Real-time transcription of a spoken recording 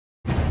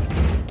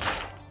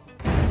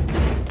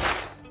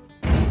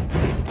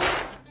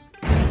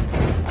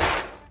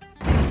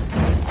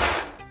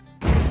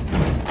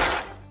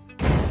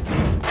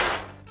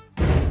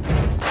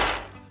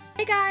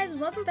guys,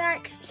 welcome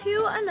back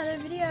to another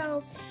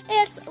video.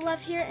 It's Love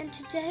here, and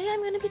today I'm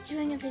going to be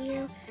doing a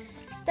video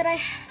that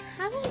I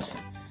haven't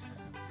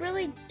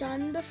really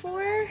done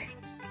before.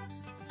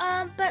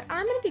 But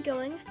I'm going to be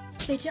going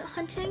fidget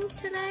hunting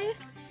today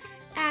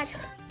at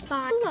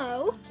Five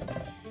Below.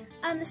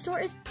 The store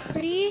is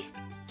pretty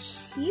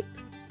cheap,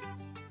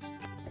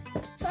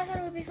 so I thought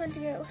it would be fun to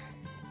go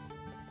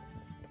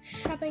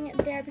shopping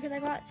there because I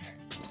got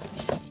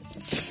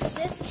this puppet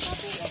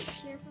right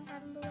here from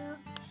Five Below,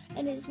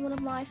 and it is one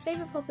of my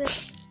favorite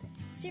puppets.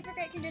 Super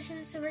great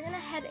condition, so we're gonna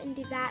head and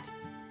do that.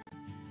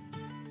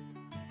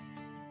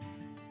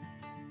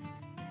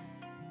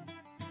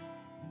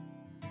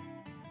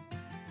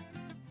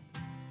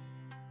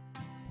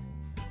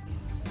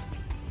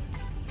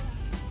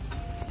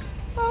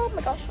 Oh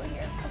my gosh, we're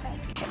here.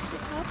 Okay, so we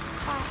have a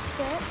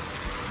basket,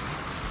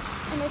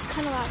 and it's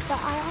kind of loud, but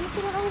I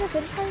honestly don't know where the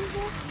fidget spinner is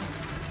here.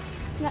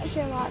 I'm not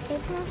here a lot, so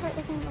it's gonna start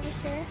looking over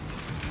here.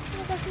 Oh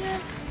my gosh, yeah.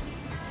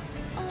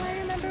 Oh, I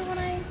remember when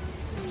I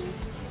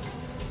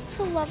used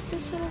to love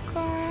this little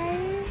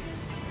guy.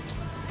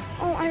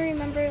 Oh, I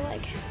remember,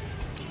 like,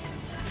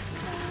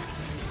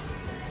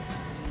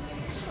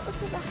 so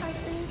look at the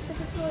high-end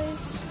fidget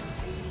toys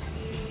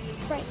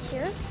right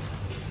here.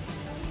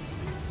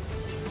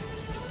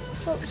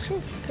 So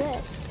here's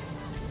this.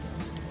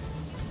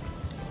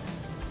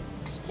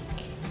 It's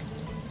like,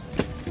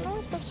 I don't know what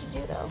I'm supposed to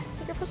do though.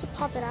 Like, you're supposed to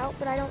pop it out,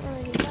 but I don't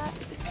really need that.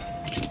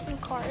 Some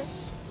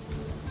cars.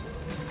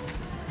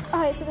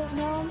 Okay, so there's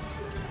no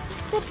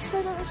fidget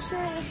toys over here,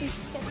 and there's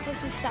some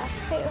sketchbooks and stuff.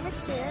 Okay, over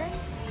here,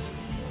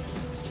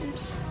 some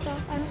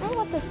stuff. I don't know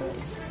what this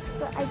is,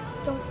 but I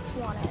don't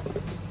want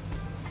it.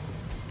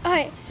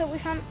 Okay, so we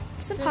found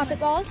some poppet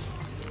balls.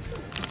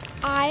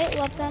 I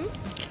love them.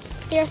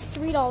 They're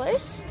 $3,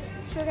 so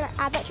we're gonna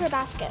add that to our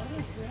basket.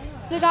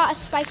 We got a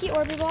spiky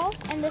Orby ball,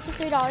 and this is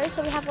 $3,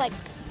 so we have like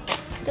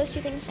those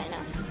two things right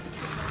now.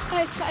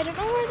 Okay, so I don't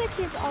know where they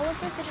keep all of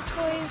their fidget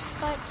toys,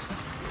 but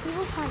we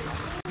will find them.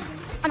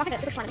 I'm not gonna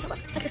look at slime. Look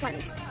at the slime.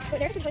 So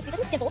there are two toys. These are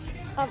some dimples,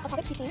 a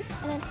pocket keychains,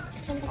 and then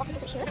we can also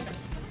put it here.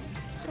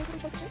 So we can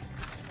choose here.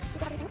 So we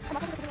got everything. I'm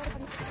also gonna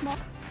put it small.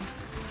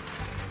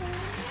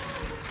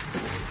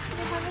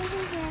 They have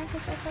everything here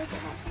because I feel like they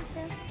have some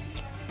here.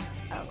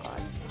 Oh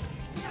god.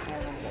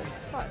 They're in this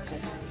part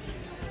because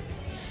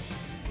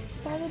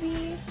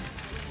Barbie.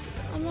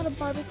 I'm not a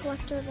Barbie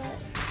collector, but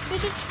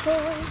fidget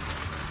toy.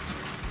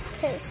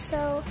 Okay,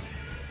 so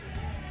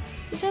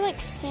these are like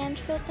sand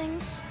field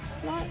things.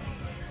 Not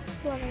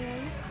loving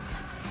them.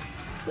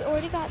 We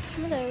already got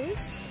some of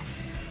those.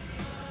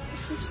 There's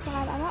some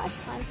slime. I'm not a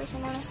slime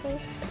person, honestly.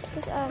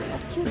 There's a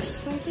huge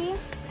slinky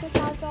for $5.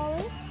 I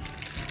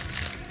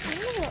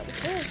don't know what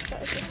this is, but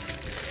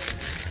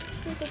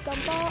there's a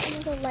gumball and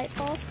there's a light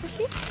ball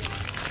squishy.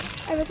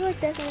 I really like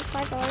this, and it's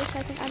 $5, so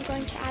I think I'm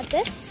going to add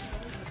this.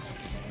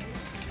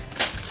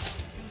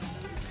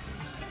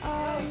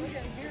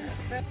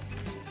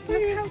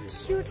 Look how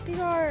cute these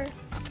are.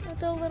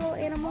 The little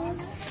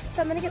animals.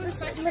 So I'm gonna get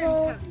this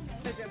little.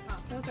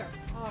 Those are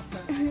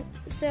awesome.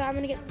 So I'm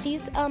gonna get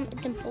these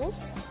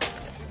dimples.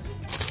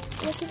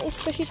 This is a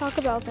squishy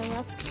Taco Bell thing.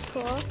 That's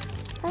cool.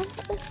 I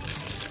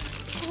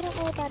don't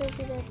know what that is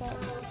either, but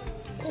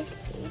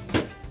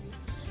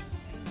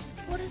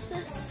what is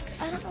this?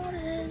 I don't know what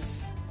it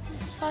is.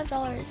 This is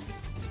 $5.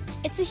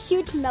 It's a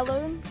huge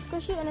melon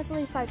squishy, and it's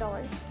only $5.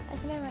 I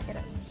think I might get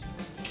it.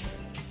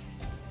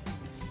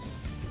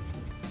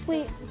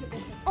 Wait.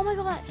 Oh my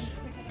gosh.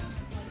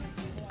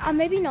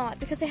 Maybe not,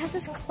 because they have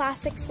this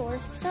classic solar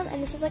system, and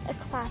this is like a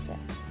classic.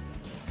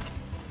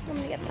 I'm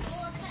gonna get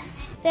this.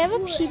 They have a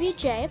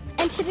PBJ,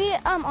 and to be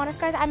honest,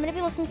 guys, I'm gonna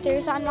be looking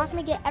through, so I'm not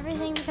gonna get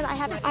everything because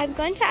I'm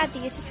going to add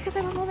these just because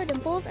I love all the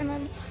dimples, and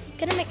I'm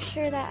gonna make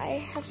sure that I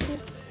have seen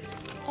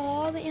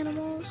all the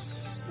animals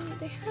that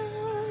they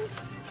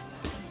have.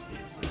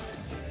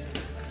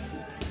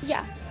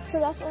 Yeah, so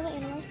that's all the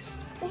animals.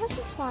 They have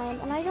some slime,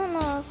 and I don't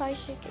know if I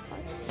should get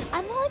slime.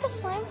 I'm not like a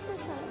slime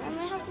person. I'm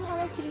gonna have some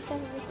Hello Kitty stuff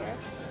over here.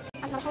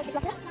 I'm not a Hello Kitty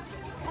black.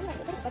 I'm not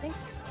good at stuffing.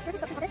 There's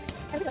some puppets.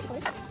 I really love the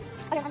toys.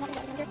 Again, I'm not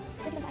gonna get here.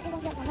 There's even I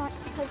think I'm not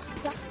because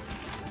yeah.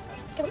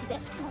 Okay, what's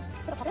this?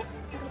 So the puppet.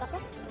 There's the box.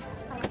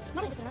 Not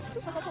really different. Two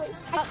separate toys.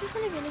 I just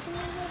want to really think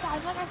of it, but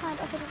I've never found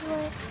a fidget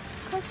toy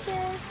close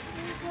here.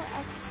 This is more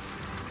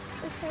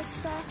extra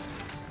stuff.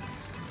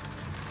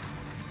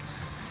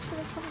 So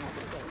there's something I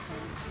can do.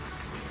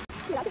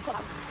 Yeah, it's so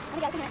loud. I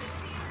think I can hear it.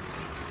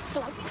 So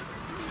loud.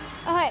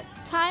 Okay,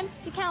 time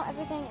to count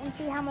everything and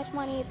see how much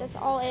money this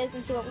all is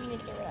and see what we need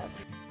to get rid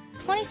of.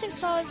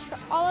 $26 for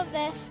all of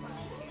this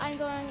I'm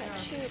going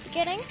to be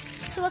getting.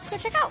 So let's go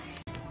check out.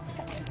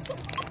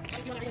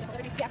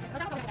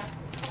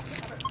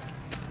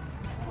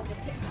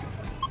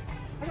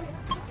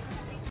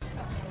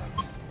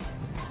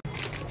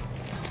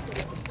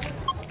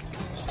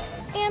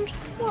 And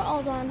we're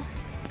all done.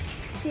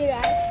 See you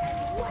guys.